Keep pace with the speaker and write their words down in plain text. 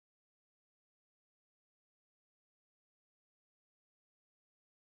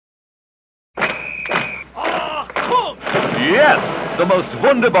Yes, the most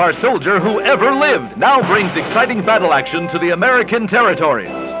wunderbar soldier who ever lived now brings exciting battle action to the American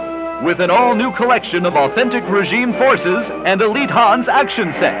territories. With an all-new collection of authentic regime forces and elite Hans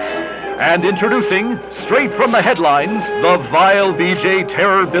action sets. And introducing, straight from the headlines, the vile VJ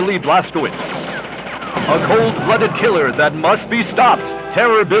Terror Billy Blazkowicz. A cold-blooded killer that must be stopped.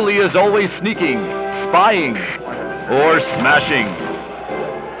 Terror Billy is always sneaking, spying, or smashing.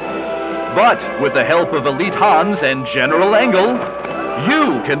 But with the help of Elite Hans and General Engel,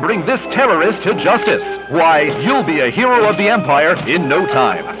 you can bring this terrorist to justice. Why, you'll be a hero of the Empire in no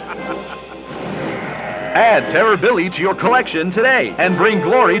time. Add Terror Billy to your collection today and bring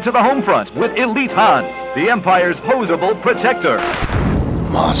glory to the home front with Elite Hans, the Empire's posable protector.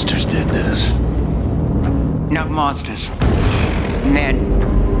 Monsters did this. Not monsters. Men.